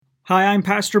Hi, I'm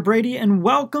Pastor Brady, and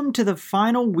welcome to the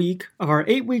final week of our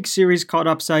 8-week series called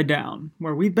Upside Down,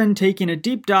 where we've been taking a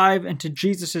deep dive into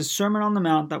Jesus' Sermon on the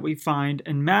Mount that we find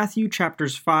in Matthew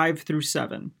chapters 5 through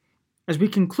 7. As we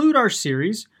conclude our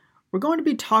series, we're going to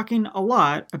be talking a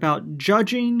lot about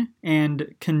judging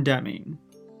and condemning.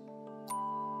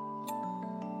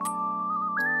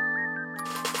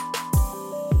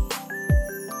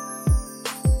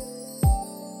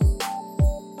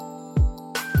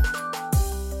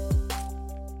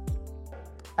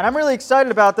 And I'm really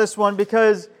excited about this one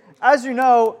because, as you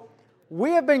know,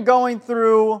 we have been going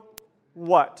through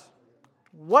what?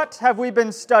 What have we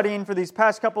been studying for these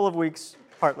past couple of weeks,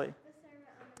 Hartley?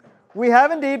 We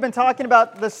have indeed been talking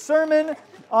about the Sermon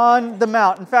on the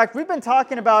Mount. In fact, we've been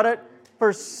talking about it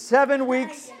for 7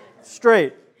 weeks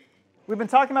straight. We've been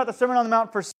talking about the Sermon on the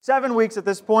Mount for 7 weeks at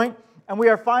this point, and we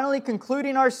are finally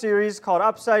concluding our series called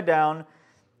Upside Down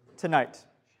tonight.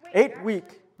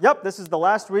 8-week. Yep, this is the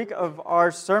last week of our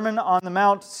Sermon on the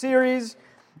Mount series,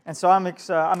 and so I'm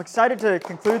excited to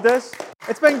conclude this.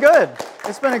 It's been good.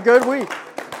 It's been a good week.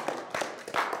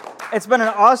 It's been an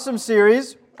awesome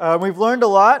series. We've learned a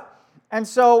lot, and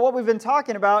so what we've been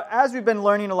talking about, as we've been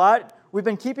learning a lot, we've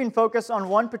been keeping focus on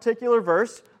one particular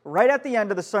verse right at the end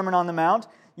of the Sermon on the Mount.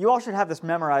 You all should have this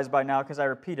memorized by now because I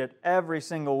repeat it every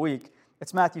single week.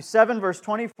 It's Matthew 7, verse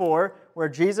 24, where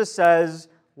Jesus says,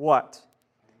 what?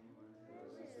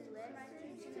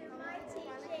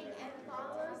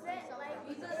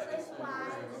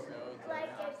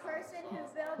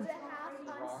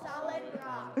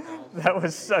 That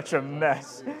was such a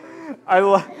mess. I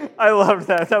loved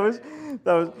that. That was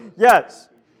yes.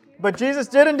 But Jesus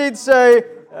did indeed say,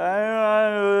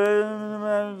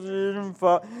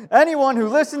 anyone who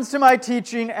listens to my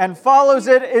teaching and follows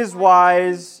it is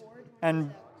wise, and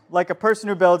like a person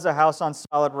who builds a house on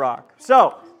solid rock.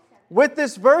 So, with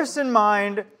this verse in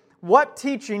mind, what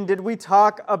teaching did we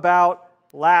talk about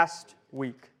last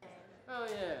week? Oh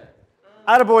yeah.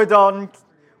 Attaboy, Dalton.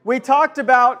 We talked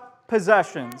about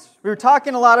possessions. We were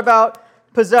talking a lot about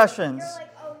possessions. You're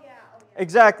like, oh yeah.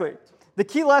 Exactly. The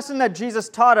key lesson that Jesus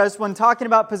taught us when talking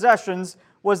about possessions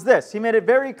was this. He made it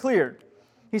very clear.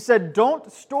 He said, don't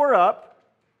store up,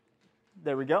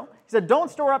 there we go. He said,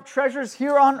 don't store up treasures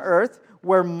here on earth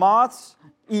where moths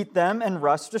eat them and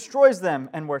rust destroys them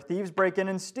and where thieves break in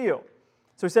and steal.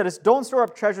 So he said, don't store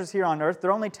up treasures here on earth.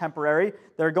 They're only temporary.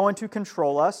 They're going to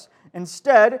control us.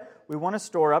 Instead, we want to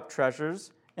store up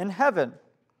treasures in heaven,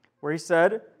 where he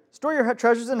said, store your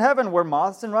treasures in heaven where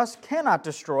moths and rust cannot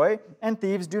destroy and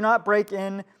thieves do not break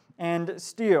in and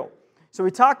steal. So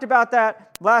we talked about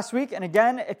that last week, and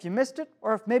again, if you missed it,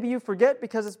 or if maybe you forget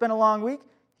because it's been a long week,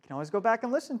 you can always go back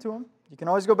and listen to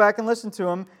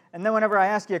them. And then whenever I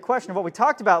ask you a question of what we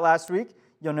talked about last week,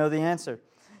 you'll know the answer.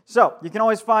 So you can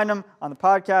always find them on the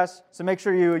podcast, so make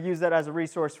sure you use that as a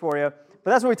resource for you.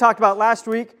 But that's what we talked about last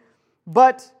week.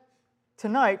 But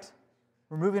tonight,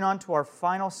 we're moving on to our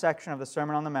final section of the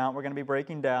Sermon on the Mount. We're going to be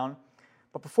breaking down.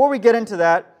 But before we get into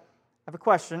that, I have a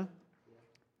question.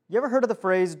 You ever heard of the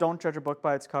phrase, don't judge a book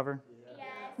by its cover? Yes.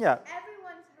 Yeah.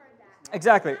 Everyone's heard that.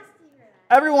 Exactly.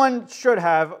 Everyone should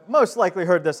have most likely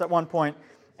heard this at one point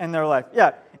in their life.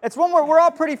 Yeah. It's one where we're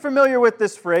all pretty familiar with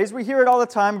this phrase. We hear it all the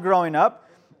time growing up.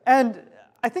 And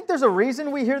I think there's a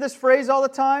reason we hear this phrase all the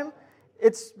time.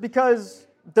 It's because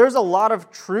there's a lot of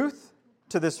truth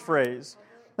to this phrase.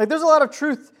 There's a lot of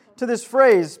truth to this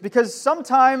phrase because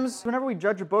sometimes whenever we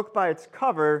judge a book by its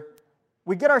cover,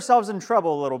 we get ourselves in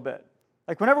trouble a little bit.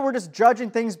 Whenever we're just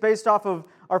judging things based off of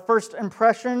our first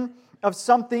impression of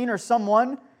something or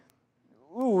someone,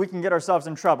 we can get ourselves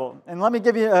in trouble. And let me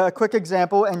give you a quick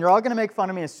example, and you're all going to make fun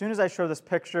of me as soon as I show this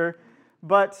picture.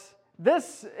 But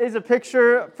this is a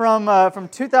picture from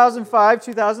 2005,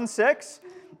 2006.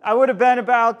 I would have been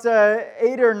about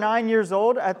 8 or 9 years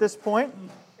old at this point.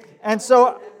 And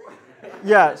so,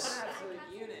 yes.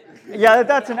 Yeah,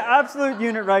 that's an absolute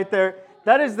unit right there.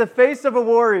 That is the face of a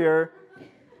warrior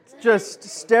just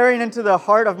staring into the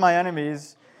heart of my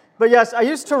enemies. But yes, I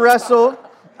used to wrestle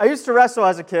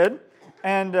as a kid.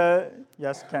 And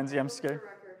yes, Kenzie, I'm scared.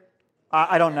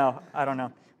 I don't know.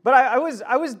 But I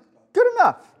was good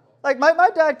enough. My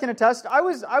dad can attest, I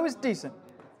was decent.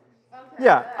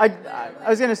 Yeah, I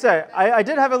was going to say, I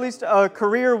did have at least a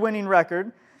career-winning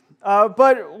record.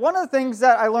 But one of the things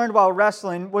that I learned while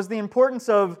wrestling was the importance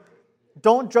of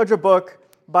don't judge a book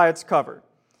by its cover.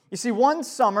 You see, one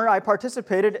summer I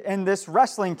participated in this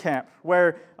wrestling camp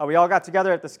where we all got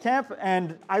together at this camp,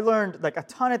 and I learned a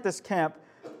ton at this camp.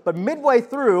 But midway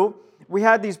through, we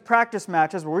had these practice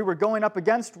matches where we were going up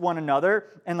against one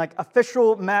another in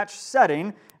official match setting.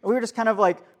 And we were just kind of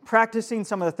practicing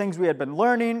some of the things we had been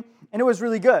learning, and it was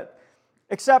really good.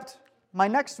 Except my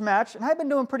next match, and I'd been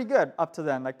doing pretty good up to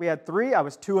then. Like we had 3, I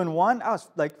was 2-1. I was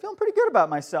like feeling pretty good about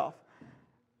myself.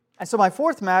 And so my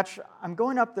 4th match, I'm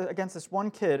going up against this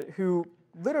one kid who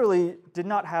literally did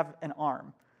not have an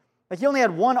arm. Like he only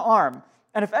had one arm.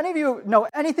 And if any of you know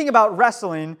anything about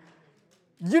wrestling,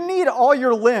 you need all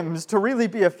your limbs to really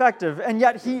be effective. And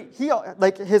yet he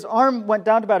like his arm went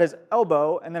down to about his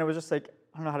elbow, and then it was just like,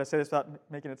 I don't know how to say this without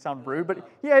making it sound rude, but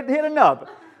he had a nub.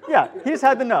 Yeah, he just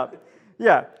had the nub.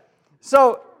 Yeah.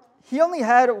 So he only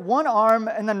had one arm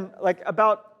and then like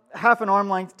about half an arm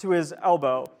length to his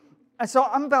elbow. And so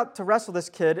I'm about to wrestle this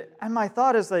kid, and my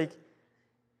thought is like,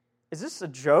 is this a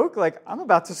joke? Like, I'm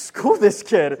about to school this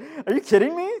kid. Are you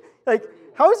kidding me? Like,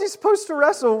 how is he supposed to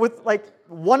wrestle with like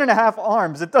 1.5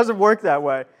 arms? It doesn't work that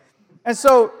way. And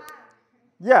so,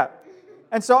 yeah.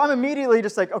 And so I'm immediately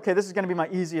just like, okay, this is going to be my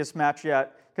easiest match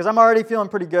yet, because I'm already feeling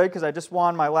pretty good because I just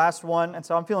won my last one, and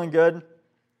so I'm feeling good.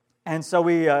 And so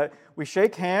we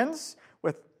shake hands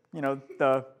with,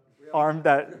 the arm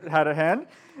that had a hand.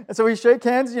 And so we shake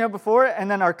hands, before, and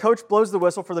then our coach blows the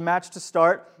whistle for the match to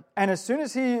start. And as soon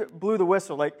as he blew the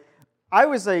whistle, like, I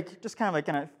was like, just kind of like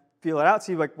going to feel it out,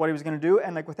 see like what he was going to do.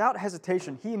 And like without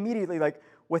hesitation, he immediately like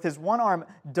with his one arm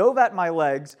dove at my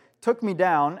legs, took me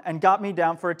down, and got me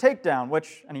down for a takedown,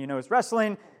 which, and is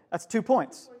wrestling, that's 2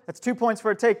 points. That's 2 points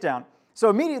for a takedown. So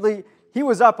immediately he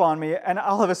was up on me, and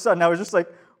all of a sudden I was just like,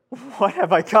 what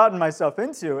have I gotten myself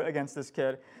into against this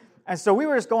kid? And so we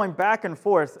were just going back and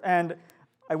forth, and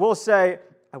I will say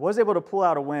I was able to pull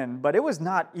out a win, but it was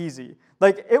not easy.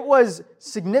 Like, it was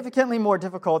significantly more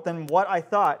difficult than what I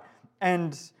thought,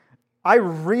 and I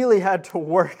really had to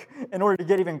work in order to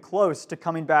get even close to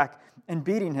coming back and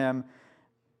beating him.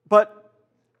 But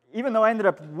even though I ended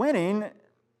up winning,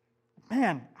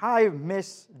 man, I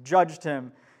misjudged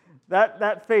him.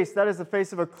 That face, that is the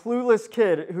face of a clueless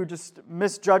kid who just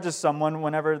misjudges someone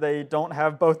whenever they don't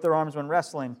have both their arms when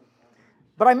wrestling.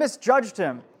 But I misjudged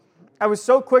him. I was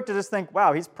so quick to just think,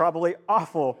 wow, he's probably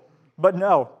awful. But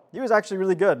no, he was actually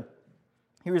really good.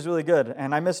 He was really good,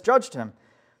 and I misjudged him.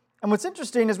 And what's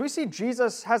interesting is we see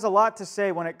Jesus has a lot to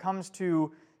say when it comes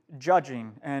to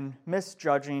judging and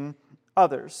misjudging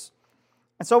others.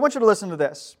 And so I want you to listen to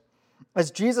this.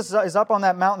 As Jesus is up on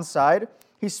that mountainside,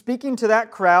 he's speaking to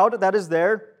that crowd that is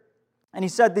there, and he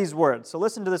said these words. So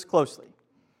listen to this closely.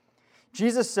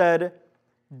 Jesus said,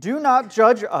 "Do not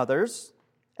judge others,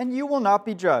 and you will not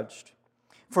be judged.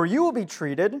 For you will be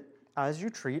treated as you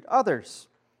treat others.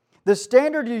 The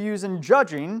standard you use in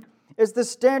judging is the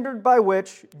standard by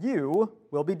which you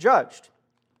will be judged."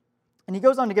 And he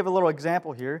goes on to give a little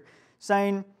example here,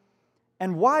 saying,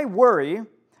 "And why worry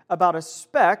about a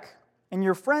speck in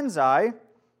your friend's eye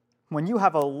when you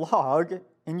have a log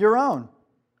in your own?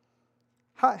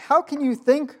 How can you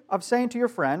think of saying to your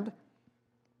friend,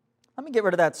 'Let me get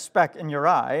rid of that speck in your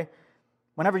eye,'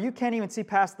 whenever you can't even see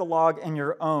past the log in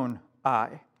your own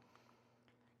eye?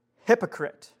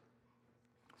 Hypocrite.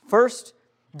 First,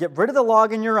 get rid of the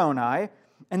log in your own eye,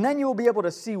 and then you will be able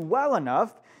to see well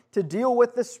enough to deal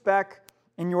with the speck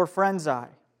in your friend's eye.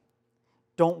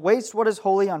 Don't waste what is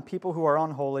holy on people who are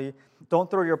unholy.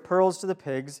 Don't throw your pearls to the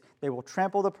pigs. They will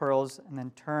trample the pearls and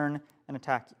then turn and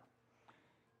attack you."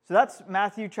 So that's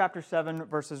Matthew chapter 7,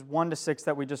 verses 1 to 6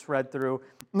 that we just read through.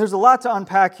 And there's a lot to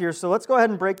unpack here, so let's go ahead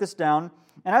and break this down.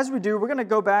 And as we do, we're going to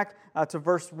go back to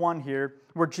verse 1 here,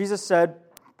 where Jesus said,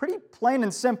 pretty plain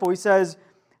and simple, he says,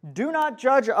 "Do not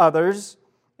judge others,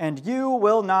 and you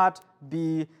will not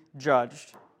be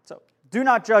judged." So, do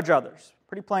not judge others.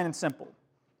 Pretty plain and simple.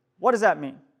 What does that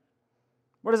mean?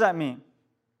 What does that mean? I'm going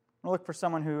to look for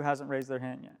someone who hasn't raised their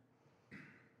hand yet.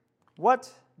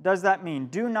 What does that mean?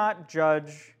 Do not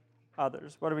judge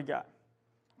others. What do we got?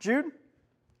 Jude? Sort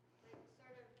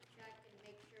of check and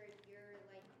make sure you're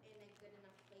like in a good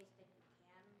enough place that you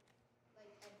can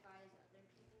like advise other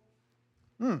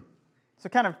people. So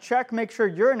kind of check, make sure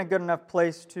you're in a good enough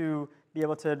place to be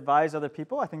able to advise other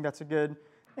people. I think that's a good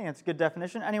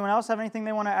definition. Anyone else have anything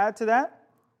they want to add to that?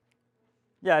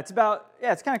 Yeah, it's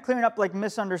kind of clearing up like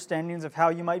misunderstandings of how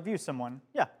you might view someone.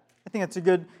 Yeah, I think that's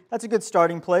a good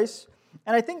starting place.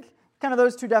 And I think kind of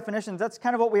those two definitions, that's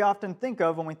kind of what we often think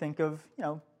of when we think of,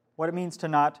 what it means to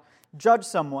not judge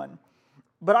someone.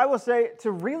 But I will say, to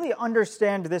really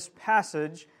understand this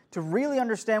passage, to really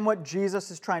understand what Jesus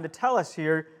is trying to tell us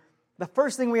here, the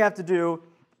first thing we have to do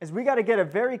is we got to get a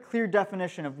very clear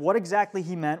definition of what exactly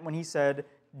he meant when he said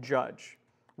judge.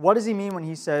 What does he mean when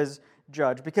he says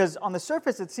judge? Because on the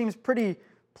surface it seems pretty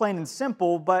plain and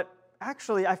simple, but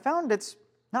actually I found it's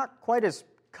not quite as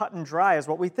cut and dry as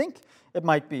what we think it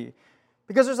might be.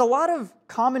 Because there's a lot of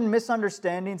common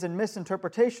misunderstandings and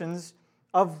misinterpretations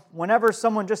of whenever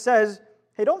someone just says,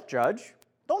 hey, don't judge.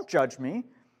 Don't judge me.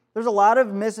 There's a lot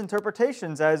of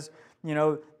misinterpretations as,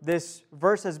 this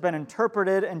verse has been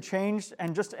interpreted and changed,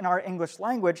 and just in our English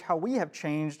language, how we have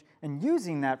changed in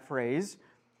using that phrase,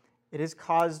 it has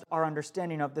caused our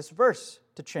understanding of this verse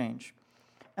to change.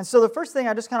 And so the first thing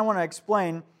I just kind of want to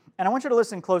explain, and I want you to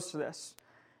listen close to this,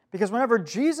 because whenever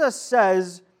Jesus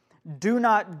says, do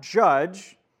not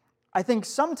judge, I think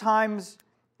sometimes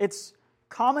it's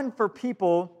common for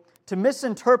people to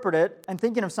misinterpret it and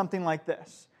thinking of something like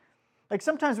this. Like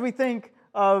sometimes we think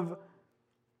of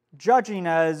judging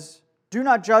as, do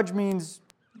not judge means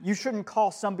you shouldn't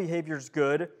call some behaviors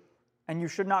good and you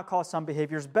should not call some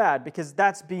behaviors bad because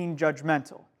that's being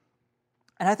judgmental.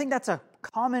 And I think that's a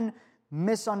common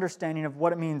misunderstanding of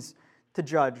what it means to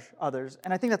judge others.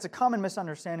 And I think that's a common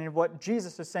misunderstanding of what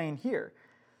Jesus is saying here.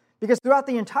 Because throughout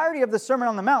the entirety of the Sermon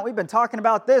on the Mount, we've been talking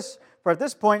about this for, at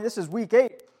this point, this is week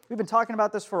 8. We've been talking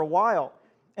about this for a while.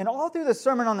 And all through the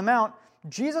Sermon on the Mount,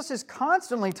 Jesus is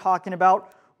constantly talking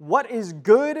about what is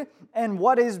good and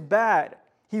what is bad.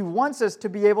 He wants us to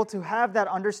be able to have that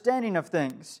understanding of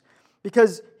things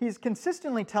because he's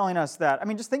consistently telling us that. I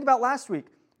mean, just think about last week.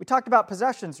 We talked about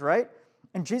possessions, right?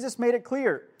 And Jesus made it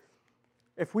clear.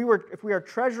 If we are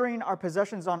treasuring our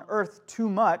possessions on earth too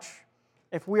much,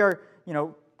 if we are,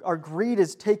 our greed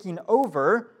is taking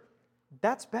over,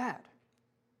 that's bad.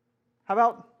 How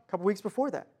about a couple weeks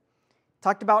before that?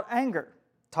 Talked about anger,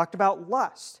 talked about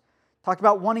lust, talked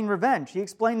about wanting revenge. He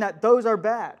explained that those are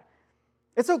bad.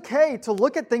 It's okay to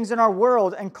look at things in our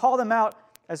world and call them out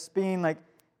as being like,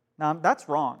 no, that's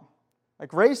wrong. Like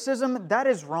racism, that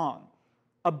is wrong.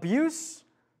 Abuse,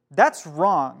 that's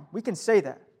wrong. We can say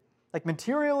that. Like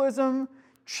materialism,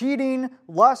 cheating,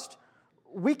 lust,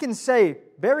 we can say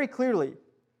very clearly,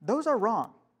 those are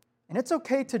wrong. And it's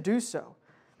okay to do so.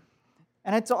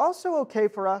 And it's also okay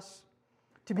for us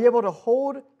to be able to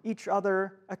hold each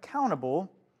other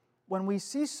accountable when we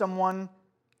see someone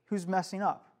who's messing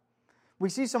up. We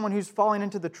see someone who's falling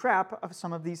into the trap of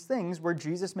some of these things where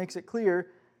Jesus makes it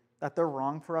clear that they're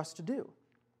wrong for us to do.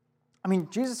 I mean,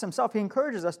 Jesus himself, he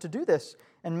encourages us to do this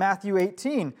in Matthew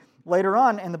 18. Later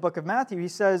on in the book of Matthew, he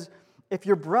says, if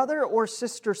your brother or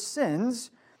sister sins,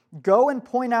 go and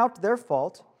point out their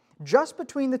fault just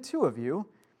between the two of you,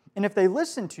 and if they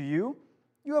listen to you,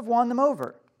 you have won them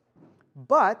over.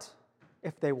 But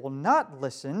if they will not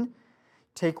listen,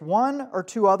 take one or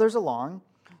two others along,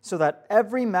 so that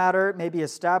every matter may be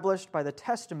established by the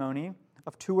testimony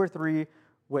of 2 or 3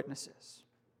 witnesses.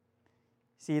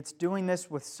 See, it's doing this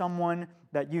with someone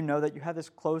that you know, that you have this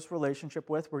close relationship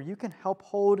with, where you can help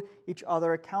hold each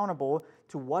other accountable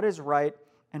to what is right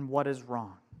and what is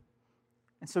wrong.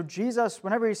 And so Jesus,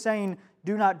 whenever he's saying,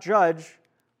 do not judge,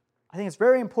 I think it's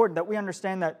very important that we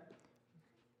understand that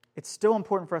it's still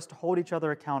important for us to hold each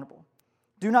other accountable.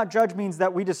 Do not judge means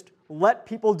that we just let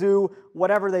people do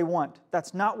whatever they want.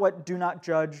 That's not what do not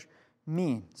judge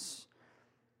means.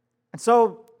 And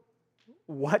so,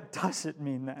 what does it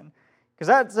mean then? Because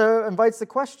that invites the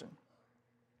question.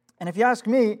 And if you ask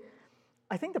me,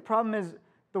 I think the problem is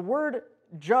the word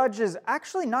judge is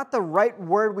actually not the right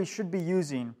word we should be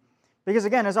using. Because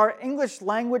again, as our English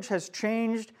language has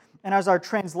changed and as our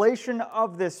translation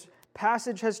of this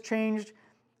passage has changed,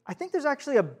 I think there's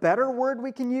actually a better word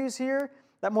we can use here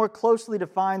that more closely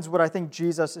defines what I think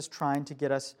Jesus is trying to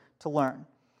get us to learn.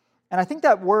 And I think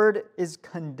that word is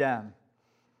condemn.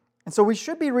 And so we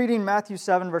should be reading Matthew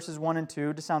 7, verses 1 and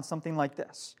 2 to sound something like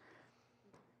this.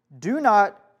 Do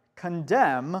not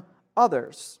condemn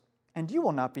others, and you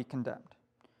will not be condemned.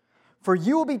 For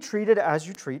you will be treated as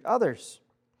you treat others.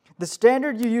 The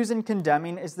standard you use in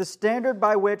condemning is the standard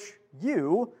by which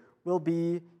you will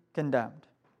be condemned.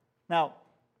 Now,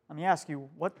 let me ask you,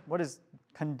 what does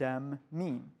condemn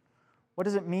mean? What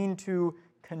does it mean to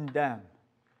condemn?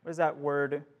 What does that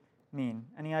word mean?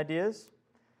 Any ideas?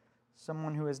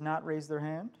 Someone who has not raised their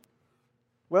hand?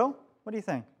 Will, what do you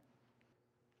think?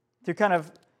 To kind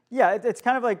of, it's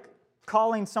kind of like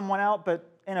calling someone out,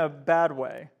 but in a bad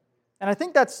way. And I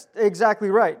think that's exactly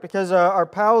right, because our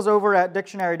pals over at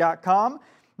dictionary.com,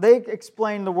 they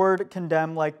explain the word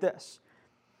condemn like this.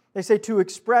 They say to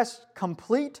express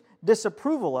complete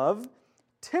disapproval of,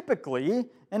 typically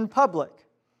in public.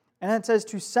 And it says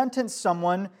to sentence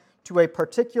someone to a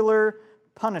particular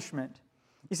punishment.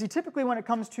 You see, typically when it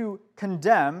comes to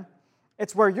condemn,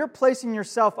 it's where you're placing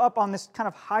yourself up on this kind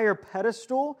of higher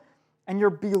pedestal and you're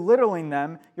belittling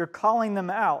them, you're calling them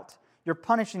out, you're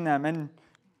punishing them, and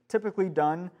typically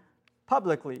done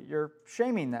publicly. You're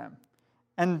shaming them.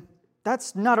 And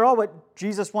that's not at all what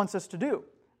Jesus wants us to do.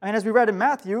 I mean, as we read in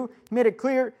Matthew, he made it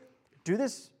clear, do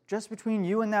this just between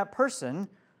you and that person,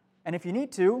 and if you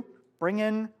need to, bring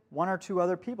in one or two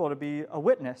other people to be a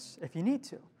witness if you need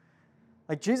to.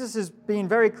 Like Jesus is being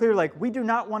very clear, like we do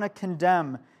not want to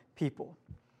condemn people.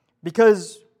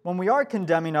 Because when we are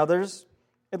condemning others,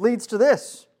 it leads to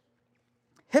this.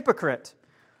 Hypocrite.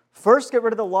 First get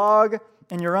rid of the log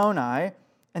in your own eye,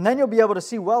 and then you'll be able to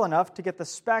see well enough to get the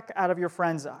speck out of your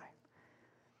friend's eye.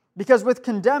 Because with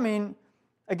condemning,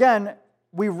 again,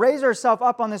 we raise ourselves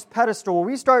up on this pedestal where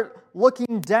we start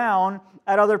looking down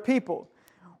at other people.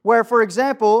 Where, for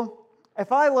example,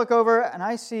 if I look over and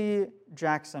I see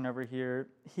Jackson over here,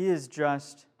 he is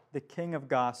just the king of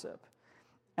gossip.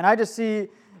 And I just see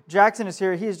Jackson is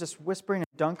here, he is just whispering in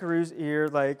Dunkaroo's ear,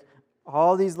 like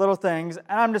all these little things.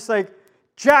 And I'm just like,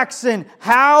 Jackson,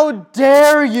 how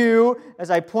dare you, as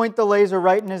I point the laser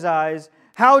right in his eyes,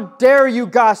 how dare you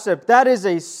gossip? That is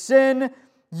a sin.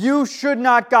 You should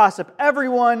not gossip.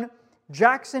 Everyone,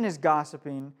 Jackson is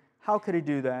gossiping. How could he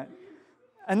do that?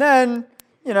 And then,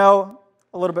 a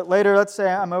little bit later, let's say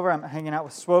I'm hanging out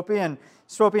with Swoopy, and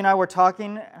Swoopy and I were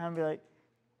talking, and I'd be like,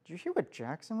 did you hear what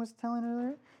Jackson was telling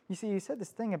earlier? You see, he said this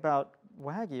thing about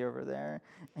Waggy over there,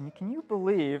 and can you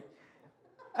believe?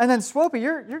 And then Swoopy,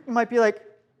 you might be like,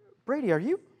 Brady, are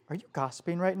you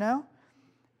gossiping right now?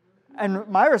 And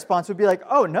my response would be like,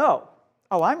 oh no,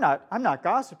 I'm not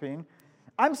gossiping.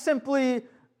 I'm simply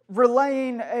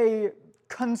relaying a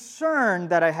concern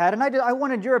that I had, and I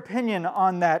wanted your opinion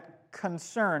on that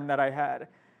concern that I had.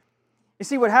 You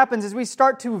see, what happens is we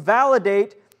start to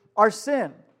validate our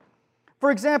sin.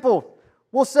 For example,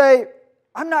 we'll say,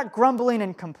 I'm not grumbling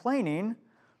and complaining.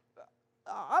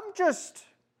 I'm just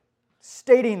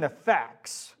stating the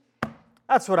facts.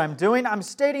 That's what I'm doing. I'm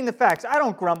stating the facts. I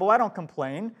don't grumble. I don't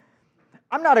complain.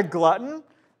 I'm not a glutton.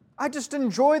 I just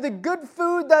enjoy the good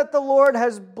food that the Lord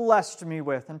has blessed me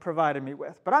with and provided me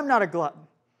with. But I'm not a glutton.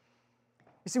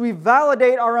 You see, we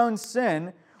validate our own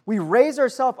sin. We raise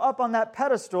ourselves up on that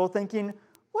pedestal thinking,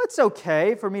 well, it's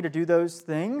okay for me to do those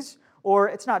things, or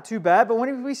it's not too bad. But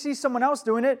when we see someone else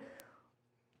doing it,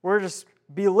 we're just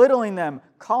belittling them,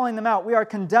 calling them out. We are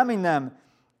condemning them.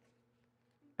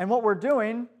 And what we're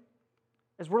doing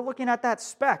is we're looking at that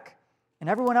speck in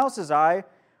everyone else's eye,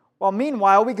 while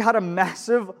meanwhile we got a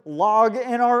massive log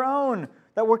in our own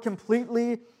that we're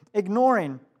completely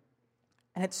ignoring.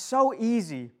 And it's so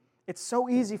easy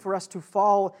for us to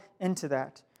fall into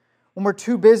that. When we're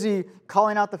too busy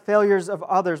calling out the failures of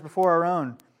others before our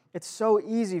own, it's so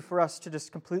easy for us to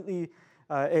just completely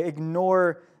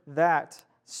ignore that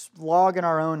log in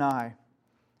our own eye.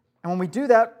 And when we do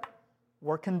that,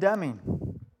 we're condemning.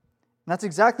 And that's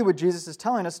exactly what Jesus is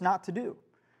telling us not to do.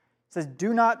 He says,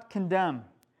 do not condemn.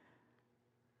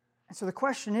 And so the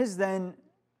question is then,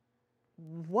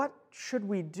 what should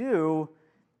we do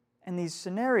in these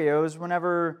scenarios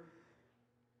whenever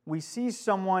we see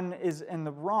someone is in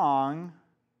the wrong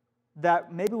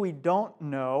that maybe we don't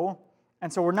know,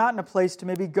 and so we're not in a place to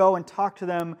maybe go and talk to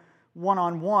them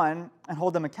one-on-one and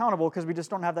hold them accountable because we just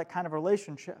don't have that kind of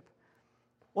relationship?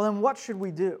 Well, then what should we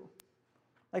do?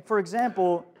 Like, for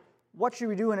example, what should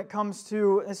we do when it comes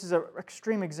to, this is an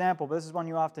extreme example, but this is one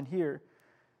you often hear,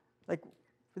 like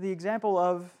for the example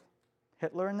of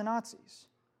Hitler and the Nazis.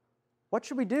 What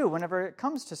should we do whenever it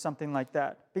comes to something like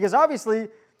that? Because obviously,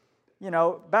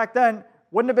 back then,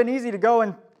 wouldn't have been easy to go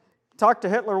and talk to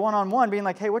Hitler one-on-one, being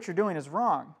like, hey, what you're doing is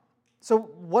wrong. So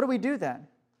what do we do then?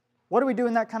 What do we do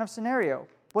in that kind of scenario?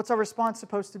 What's our response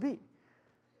supposed to be?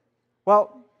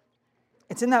 Well,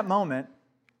 it's in that moment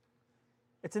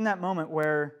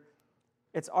where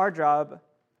it's our job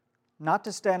not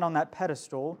to stand on that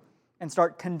pedestal and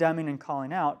start condemning and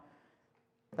calling out.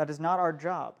 That is not our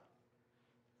job.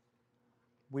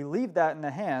 We leave that in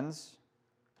the hands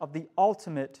of the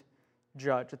ultimate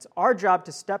judge. It's our job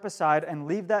to step aside and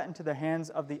leave that into the hands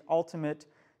of the ultimate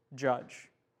judge.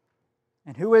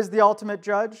 And who is the ultimate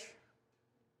judge?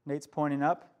 Nate's pointing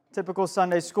up. Typical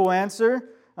Sunday school answer.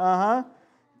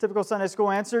 Typical Sunday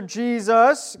school answer.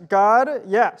 Jesus, God,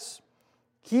 yes.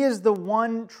 He is the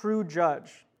one true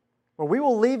judge. Well, we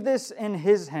will leave this in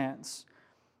His hands.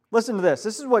 Listen to this.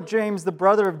 This is what James, the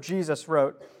brother of Jesus,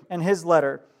 wrote in his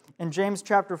letter in James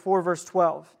chapter 4, verse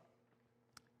 12.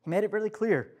 He made it really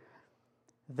clear.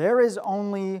 There is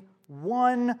only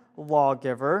one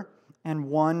lawgiver and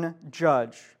one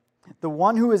judge, the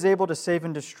one who is able to save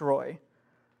and destroy.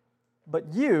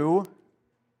 But you,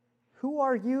 who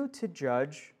are you to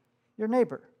judge your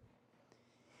neighbor?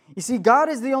 You see, God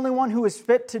is the only one who is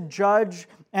fit to judge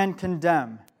and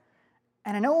condemn.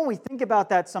 And I know when we think about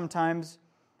that sometimes,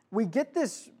 we get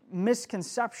this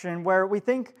misconception where we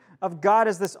think of God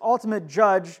as this ultimate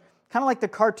judge, kind of like the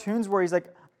cartoons where He's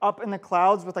like up in the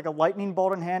clouds with like a lightning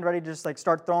bolt in hand, ready to just like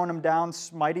start throwing them down,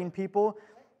 smiting people.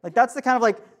 Like that's the kind of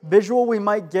like visual we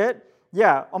might get.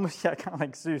 Yeah, almost kind of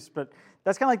like Zeus, but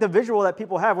that's kind of like the visual that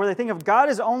people have where they think of God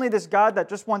as only this God that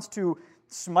just wants to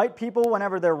smite people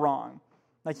whenever they're wrong.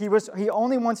 Like he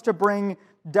only wants to bring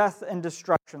death and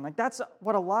destruction. Like that's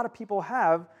what a lot of people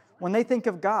have when they think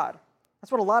of God.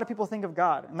 That's what a lot of people think of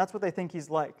God, and that's what they think he's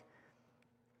like.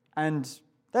 And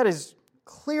that is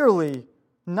clearly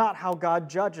not how God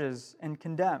judges and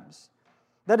condemns.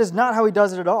 That is not how he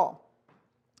does it at all.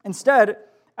 Instead,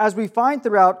 as we find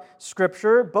throughout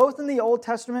Scripture, both in the Old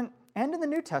Testament and in the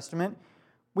New Testament,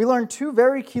 we learn two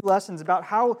very key lessons about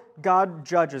how God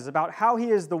judges, about how he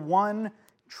is the one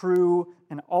true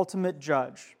and ultimate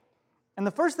judge. And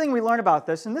the first thing we learn about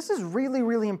this, and this is really,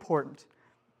 really important,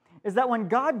 is that when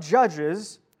God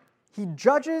judges, he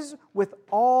judges with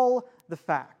all the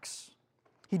facts.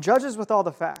 He judges with all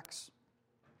the facts.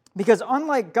 Because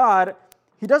unlike God,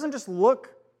 he doesn't just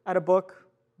look at a book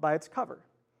by its cover.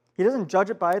 He doesn't judge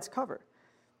it by its cover.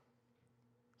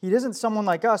 He isn't someone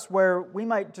like us where we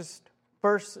might just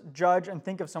first judge and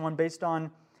think of someone based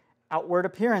on outward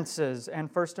appearances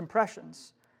and first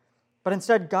impressions. But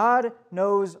instead, God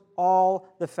knows all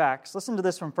the facts. Listen to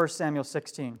this from 1 Samuel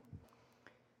 16.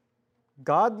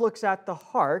 God looks at the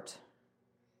heart,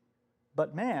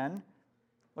 but man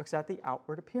looks at the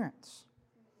outward appearance.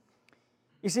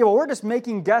 You see, well, we're just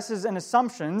making guesses and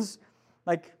assumptions,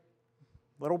 like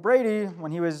little Brady,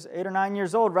 when he was 8 or 9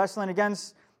 years old, wrestling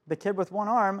against the kid with one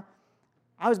arm,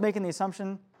 I was making the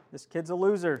assumption, this kid's a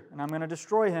loser, and I'm going to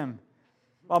destroy him.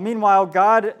 Well, meanwhile,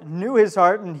 God knew his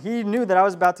heart, and he knew that I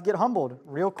was about to get humbled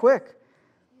real quick.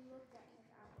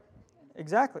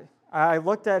 Exactly. I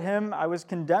looked at him, I was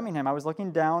condemning him, I was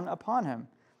looking down upon him.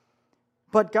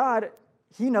 But God,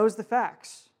 he knows the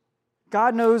facts.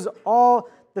 God knows all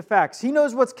the facts. He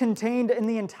knows what's contained in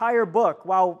the entire book,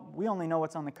 while we only know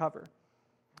what's on the cover.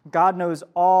 God knows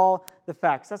all the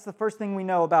facts. That's the first thing we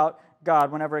know about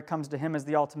God whenever it comes to him as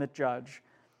the ultimate judge.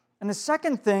 And the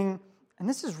second thing, and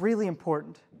this is really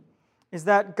important, is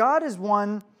that God is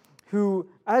one who,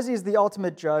 as he is the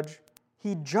ultimate judge,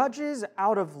 he judges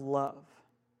out of love.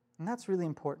 And that's really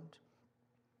important.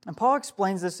 And Paul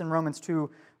explains this in Romans 2,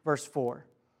 verse 4.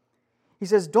 He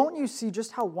says, "Don't you see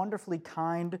just how wonderfully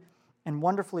kind and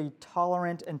wonderfully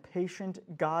tolerant and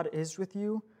patient God is with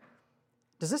you?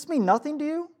 Does this mean nothing to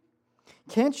you?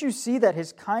 Can't you see that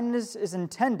his kindness is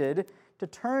intended to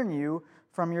turn you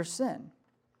from your sin?"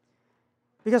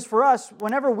 Because for us,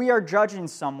 whenever we are judging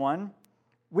someone,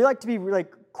 we like to be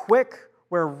quick,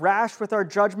 we're rash with our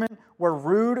judgment, we're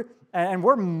rude, and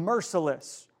we're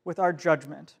merciless with our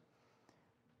judgment.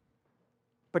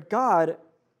 But God,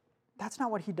 that's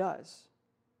not what he does.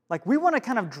 Like, we want to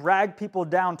kind of drag people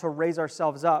down to raise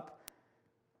ourselves up.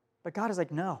 But God is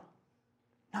like, no,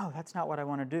 that's not what I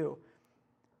want to do.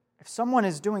 If someone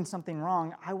is doing something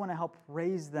wrong, I want to help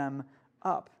raise them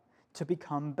up to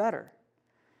become better.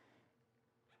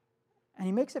 And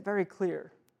he makes it very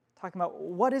clear, talking about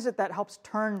what is it that helps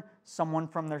turn someone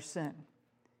from their sin.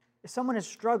 If someone is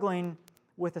struggling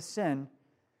with a sin,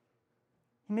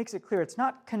 he makes it clear it's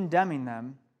not condemning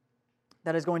them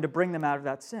that is going to bring them out of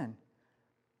that sin,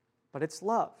 but it's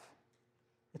love.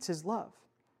 It's his love.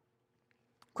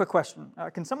 Quick question.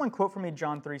 Can someone quote for me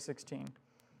John 3:16?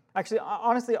 Actually,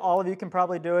 honestly, all of you can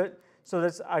probably do it. So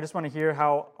I just want to hear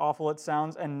how awful it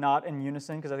sounds and not in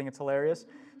unison because I think it's hilarious.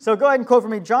 So go ahead and quote for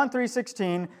me John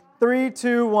 3:16. 3,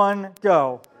 2, 1,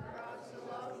 go.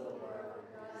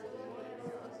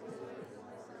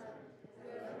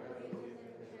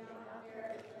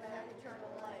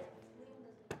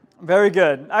 Very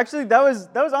good. Actually, that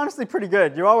was honestly pretty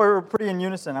good. You all were pretty in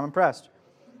unison. I'm impressed.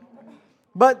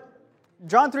 But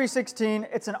John 3:16,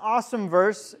 it's an awesome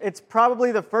verse. It's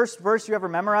probably the first verse you ever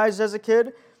memorized as a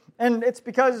kid. And it's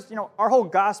because, our whole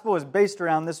gospel is based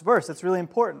around this verse. It's really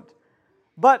important.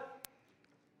 But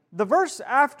the verse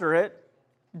after it,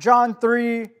 John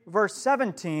 3, verse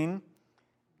 17,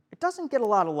 it doesn't get a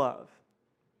lot of love.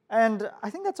 And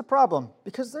I think that's a problem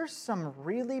because there's some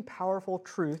really powerful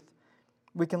truth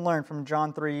we can learn from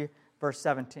John 3, verse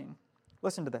 17.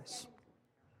 Listen to this.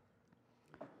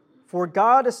 "For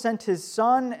God has sent his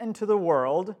Son into the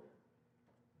world,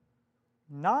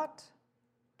 not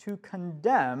to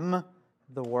condemn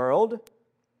the world,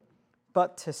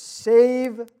 but to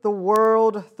save the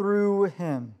world through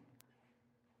him."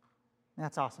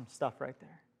 That's awesome stuff right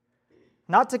there.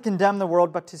 Not to condemn the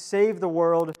world, but to save the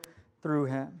world through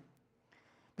him.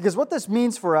 Because what this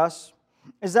means for us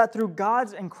is that through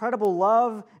God's incredible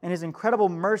love and his incredible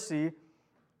mercy,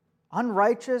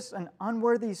 unrighteous and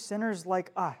unworthy sinners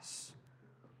like us,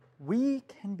 we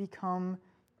can become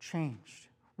changed.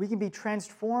 We can be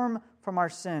transformed from our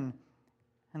sin,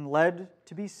 and led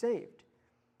to be saved.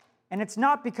 And it's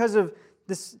not because of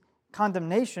this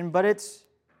condemnation, but it's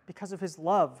because of his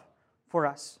love for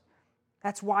us.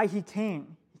 That's why he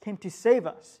came. He came to save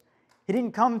us. He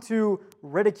didn't come to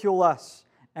ridicule us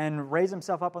and raise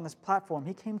himself up on this platform.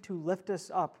 He came to lift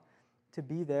us up, to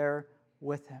be there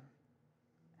with him.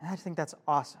 And I think that's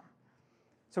awesome.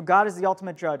 So God is the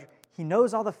ultimate judge. He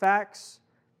knows all the facts,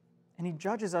 and he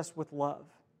judges us with love.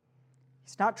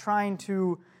 He's not trying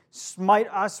to smite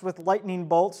us with lightning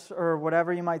bolts or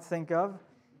whatever you might think of,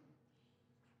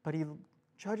 but he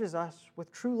judges us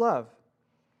with true love.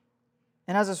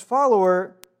 And as his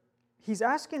follower, he's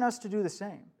asking us to do the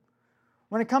same.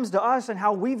 When it comes to us and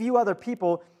how we view other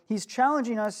people, he's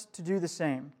challenging us to do the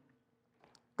same.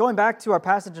 Going back to our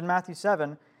passage in Matthew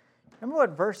 7, remember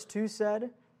what verse 2 said?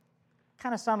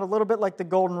 Kind of sounded a little bit like the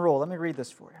golden rule. Let me read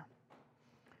this for you.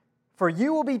 For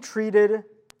you will be treated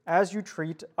as you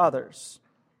treat others.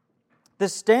 The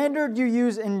standard you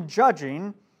use in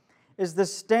judging is the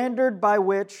standard by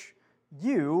which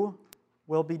you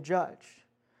will be judged.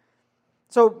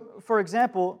 So, for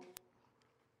example,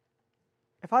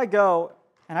 if I go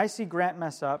and I see Grant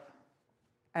mess up,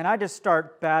 and I just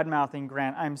start bad-mouthing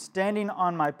Grant, I'm standing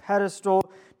on my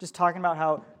pedestal just talking about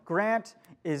how Grant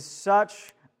is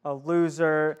such a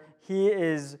loser, he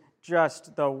is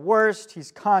just the worst,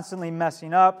 he's constantly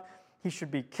messing up, he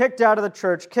should be kicked out of the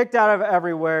church, kicked out of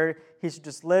everywhere, he should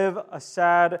just live a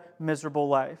sad, miserable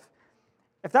life.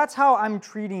 If that's how I'm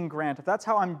treating Grant, if that's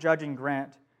how I'm judging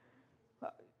Grant,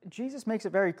 Jesus makes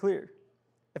it very clear.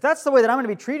 If that's the way that I'm going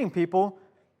to be treating people,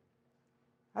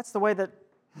 that's the way that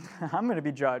I'm going to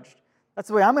be judged. That's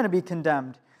the way I'm going to be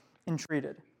condemned and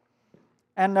treated.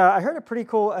 And I heard a pretty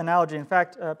cool analogy. In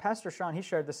fact, Pastor Sean, he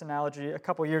shared this analogy a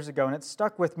couple years ago, and it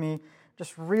stuck with me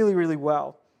just really, really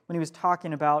well when he was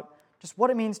talking about just what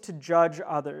it means to judge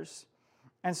others.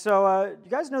 And so, you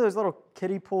guys know those little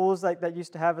kiddie pools like that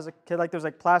used to have as a kid, like those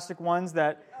like plastic ones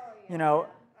that,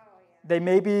 they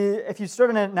maybe, if you stood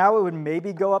in it now, it would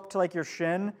maybe go up to like your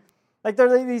shin. Like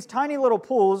they're these tiny little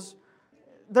pools.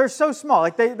 They're so small.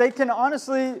 Like they can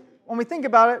honestly, when we think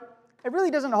about it, it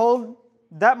really doesn't hold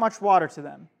that much water to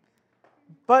them.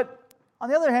 But on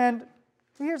the other hand,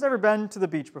 who here's ever been to the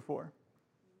beach before?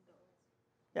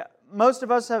 Yeah, most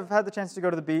of us have had the chance to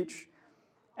go to the beach.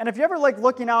 And if you're ever like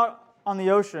looking out on the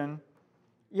ocean,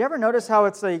 you ever notice how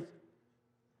it's like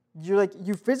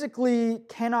you physically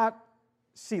cannot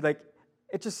see, like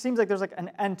it just seems like there's like an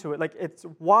end to it. Like it's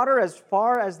water as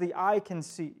far as the eye can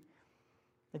see.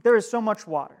 Like there is so much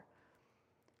water.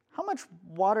 How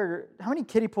many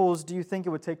kiddie pools do you think it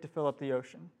would take to fill up the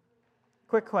ocean?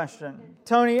 Quick question.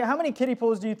 Tony, how many kiddie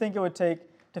pools do you think it would take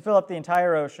to fill up the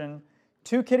entire ocean?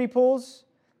 2 kiddie pools?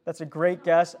 That's a great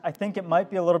guess. I think it might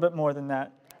be a little bit more than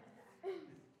that.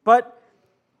 But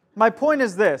my point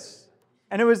is this,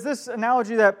 and it was this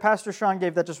analogy that Pastor Sean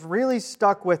gave that just really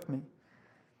stuck with me.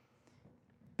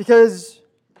 Because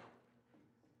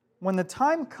when the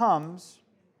time comes,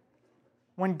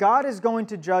 when God is going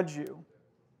to judge you,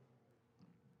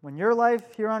 when your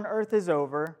life here on earth is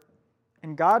over,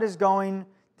 and God is going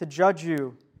to judge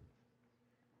you,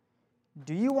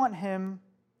 do you want Him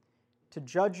to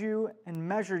judge you and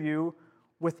measure you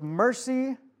with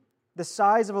mercy the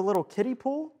size of a little kiddie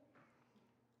pool?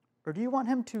 Or do you want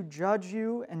Him to judge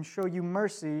you and show you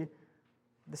mercy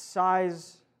the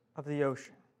size of the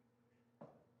ocean?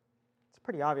 It's a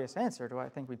pretty obvious answer to what I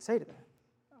think we'd say to that.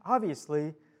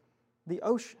 Obviously, the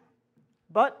ocean.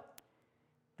 But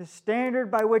the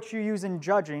standard by which you use in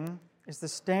judging is the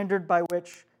standard by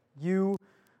which you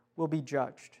will be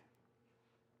judged.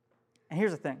 And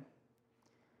here's the thing.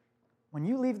 When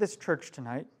you leave this church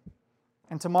tonight,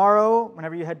 and tomorrow,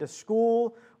 whenever you head to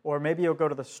school, or maybe you'll go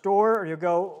to the store, or you'll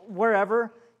go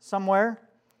wherever, somewhere,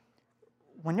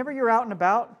 whenever you're out and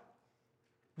about,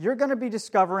 you're going to be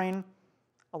discovering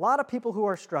a lot of people who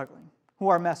are struggling, who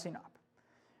are messing up.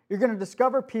 You're going to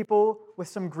discover people with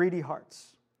some greedy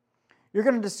hearts. You're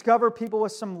going to discover people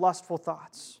with some lustful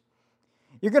thoughts.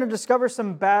 You're going to discover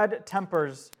some bad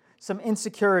tempers, some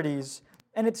insecurities.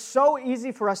 And it's so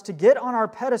easy for us to get on our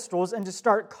pedestals and to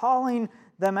start calling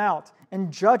them out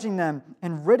and judging them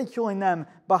and ridiculing them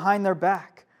behind their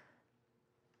back.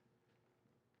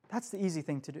 That's the easy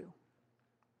thing to do.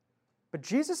 But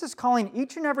Jesus is calling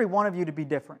each and every one of you to be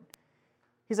different.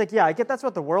 He's like, yeah, I get that's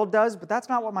what the world does, but that's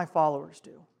not what my followers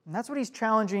do. And that's what He's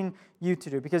challenging you to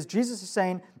do, because Jesus is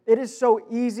saying it is so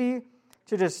easy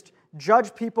to just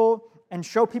judge people and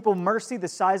show people mercy the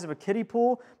size of a kiddie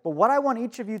pool. But what I want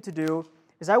each of you to do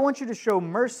is I want you to show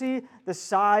mercy the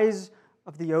size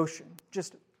of the ocean.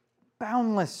 Just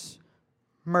boundless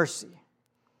mercy.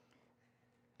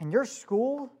 And your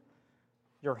school,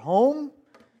 your home,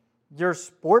 your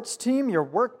sports team, your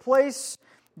workplace,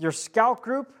 your scout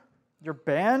group, your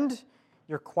band,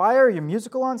 your choir, your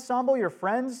musical ensemble, your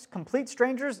friends, complete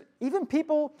strangers, even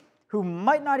people who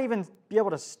might not even be able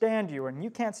to stand you and you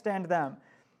can't stand them.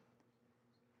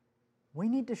 We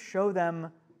need to show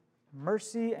them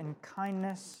mercy and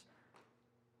kindness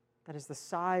that is the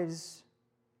size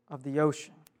of the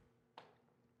ocean.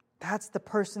 That's the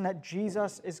person that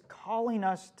Jesus is calling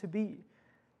us to be.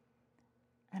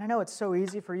 And I know it's so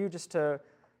easy for you just to,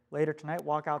 later tonight,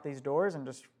 walk out these doors and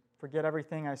just forget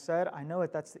everything I said. I know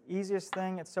that's the easiest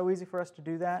thing. It's so easy for us to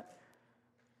do that.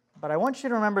 But I want you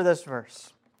to remember this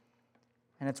verse.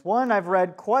 And it's one I've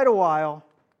read quite a while.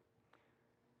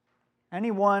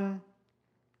 Anyone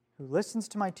who listens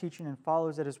to my teaching and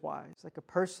follows it is wise, like a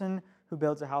person who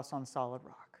builds a house on solid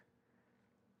rock.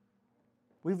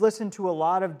 We've listened to a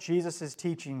lot of Jesus'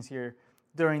 teachings here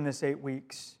during this 8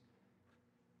 weeks.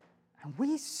 And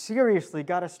we seriously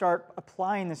got to start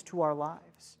applying this to our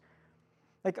lives.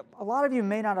 Like, a lot of you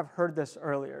may not have heard this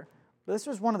earlier, but this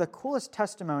was one of the coolest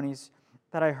testimonies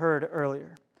that I heard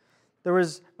earlier. There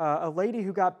was a lady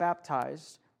who got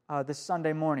baptized this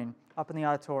Sunday morning up in the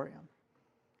auditorium.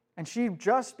 And she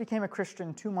just became a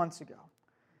Christian 2 months ago.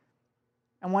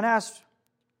 And when asked,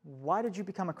 why did you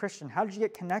become a Christian? How did you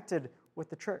get connected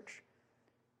with the church?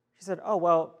 She said, oh,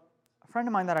 well, a friend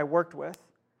of mine that I worked with,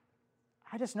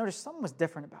 I just noticed something was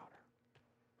different about her.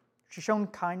 She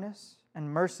showed kindness and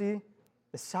mercy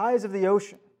the size of the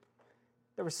ocean.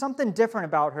 There was something different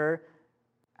about her,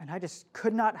 and I just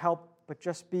could not help but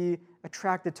just be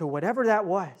attracted to whatever that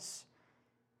was.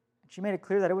 She made it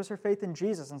clear that it was her faith in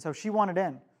Jesus, and so she wanted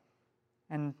in.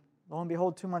 And lo and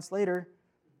behold, 2 months later,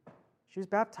 she was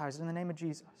baptized in the name of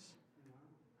Jesus.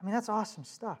 I mean, that's awesome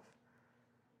stuff.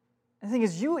 And the thing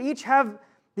is, you each have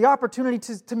the opportunity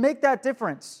to make that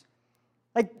difference.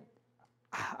 Like,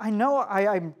 I know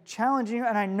I'm challenging you,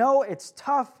 and I know it's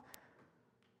tough,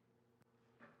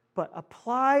 but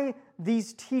apply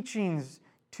these teachings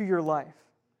to your life.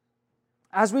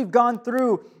 As we've gone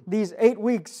through these 8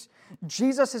 weeks,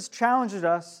 Jesus has challenged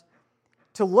us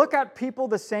to look at people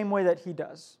the same way that he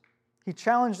does. He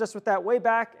challenged us with that way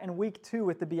back in week 2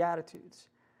 with the Beatitudes.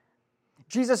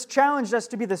 Jesus challenged us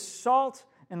to be the salt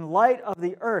and light of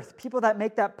the earth, people that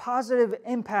make that positive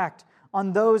impact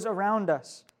on those around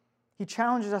us. He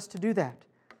challenges us to do that.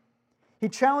 He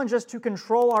challenged us to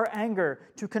control our anger,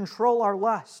 to control our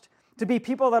lust, to be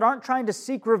people that aren't trying to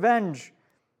seek revenge,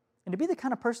 and to be the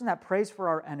kind of person that prays for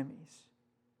our enemies.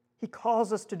 He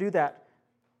calls us to do that.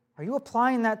 Are you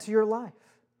applying that to your life?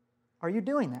 Are you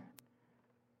doing that?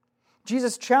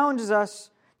 Jesus challenges us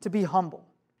to be humble,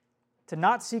 to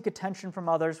not seek attention from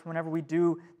others whenever we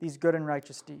do these good and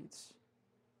righteous deeds.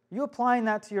 Are you applying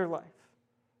that to your life?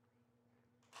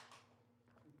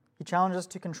 He challenges us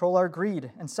to control our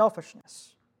greed and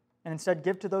selfishness and instead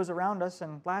give to those around us.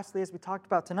 And lastly, as we talked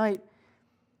about tonight,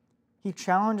 he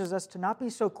challenges us to not be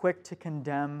so quick to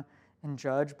condemn and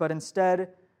judge, but instead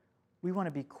we want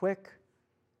to be quick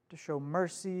to show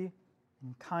mercy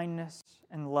and kindness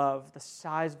and love the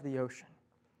size of the ocean.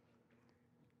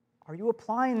 Are you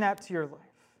applying that to your life?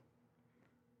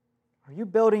 Are you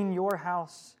building your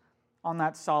house on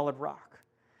that solid rock?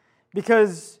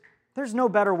 Because there's no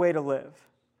better way to live.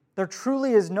 There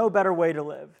truly is no better way to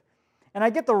live. And I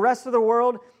get the rest of the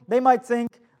world, they might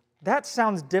think, that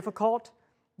sounds difficult.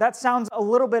 That sounds a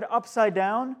little bit upside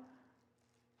down.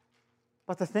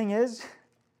 But the thing is,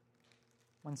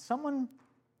 when someone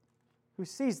who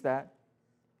sees that,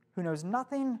 who knows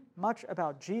nothing much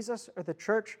about Jesus or the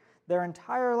church their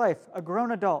entire life, a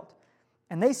grown adult,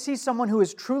 and they see someone who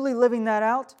is truly living that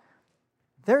out,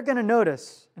 they're going to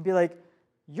notice and be like,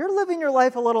 you're living your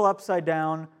life a little upside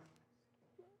down,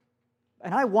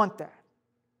 and I want that.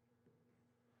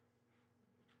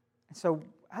 And so,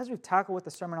 as we tackle with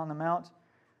the Sermon on the Mount,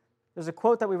 there's a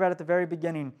quote that we read at the very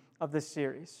beginning of this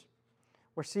series,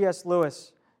 where C.S.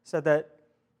 Lewis said that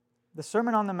the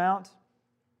Sermon on the Mount,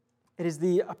 it is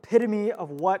the epitome of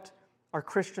what our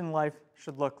Christian life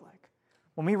should look like.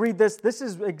 When we read this, this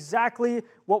is exactly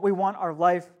what we want our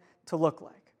life to look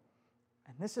like.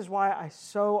 And this is why I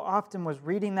so often was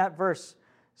reading that verse,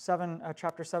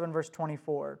 chapter 7, verse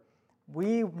 24.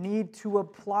 We need to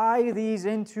apply these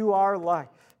into our life.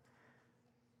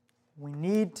 We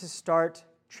need to start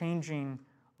changing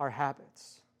our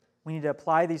habits. We need to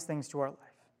apply these things to our life.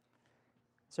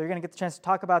 So you're going to get the chance to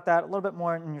talk about that a little bit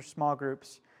more in your small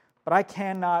groups. But I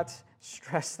cannot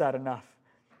stress that enough.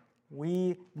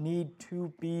 We need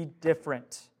to be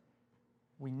different.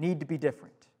 We need to be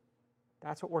different.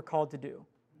 That's what we're called to do.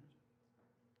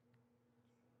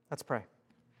 Let's pray.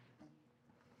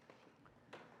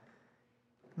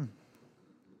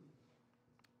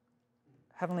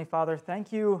 Heavenly Father,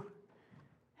 thank you.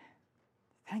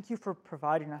 Thank you for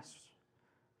providing us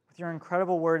with your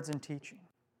incredible words and teaching.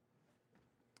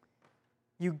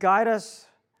 You guide us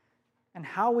in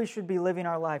how we should be living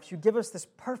our lives. You give us this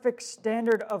perfect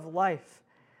standard of life.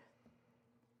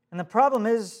 And the problem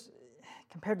is,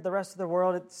 compared to the rest of the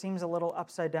world, it seems a little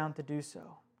upside down to do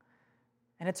so.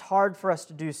 And it's hard for us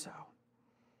to do so.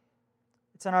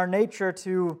 It's in our nature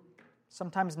to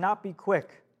sometimes not be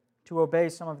quick to obey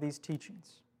some of these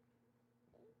teachings.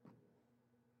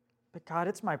 But God,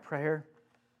 it's my prayer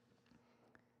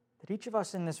that each of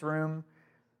us in this room,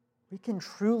 we can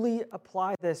truly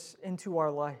apply this into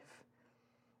our life.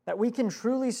 That we can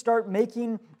truly start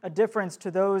making a difference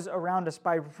to those around us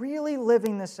by really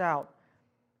living this out.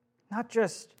 Not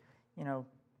just,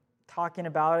 talking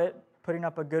about it, putting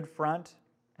up a good front,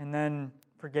 and then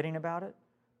forgetting about it,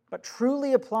 but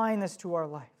truly applying this to our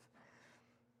life.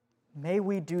 May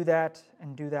we do that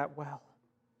and do that well.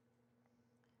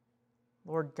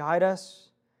 Lord, guide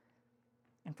us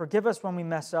and forgive us when we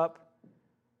mess up.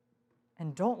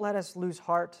 And don't let us lose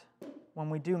heart when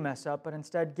we do mess up, but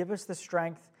instead give us the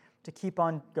strength to keep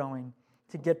on going,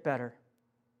 to get better.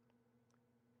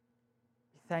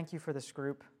 Thank you for this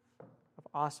group of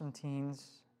awesome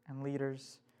teens and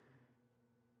leaders.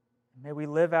 May we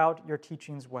live out your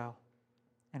teachings well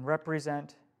and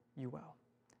represent you well.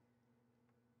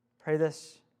 Pray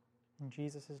this in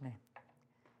Jesus' name.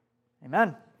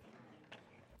 Amen.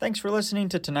 Thanks for listening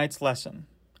to tonight's lesson.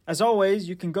 As always,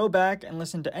 you can go back and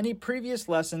listen to any previous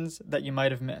lessons that you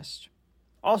might have missed.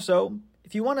 Also,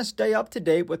 if you want to stay up to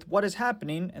date with what is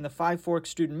happening in the Five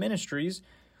Forks Student Ministries,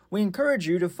 we encourage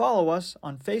you to follow us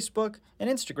on Facebook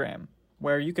and Instagram,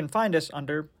 where you can find us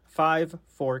under Five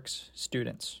Forks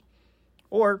Students.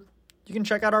 Or you can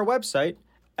check out our website,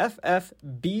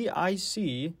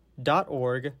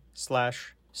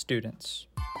 ffbic.org/students.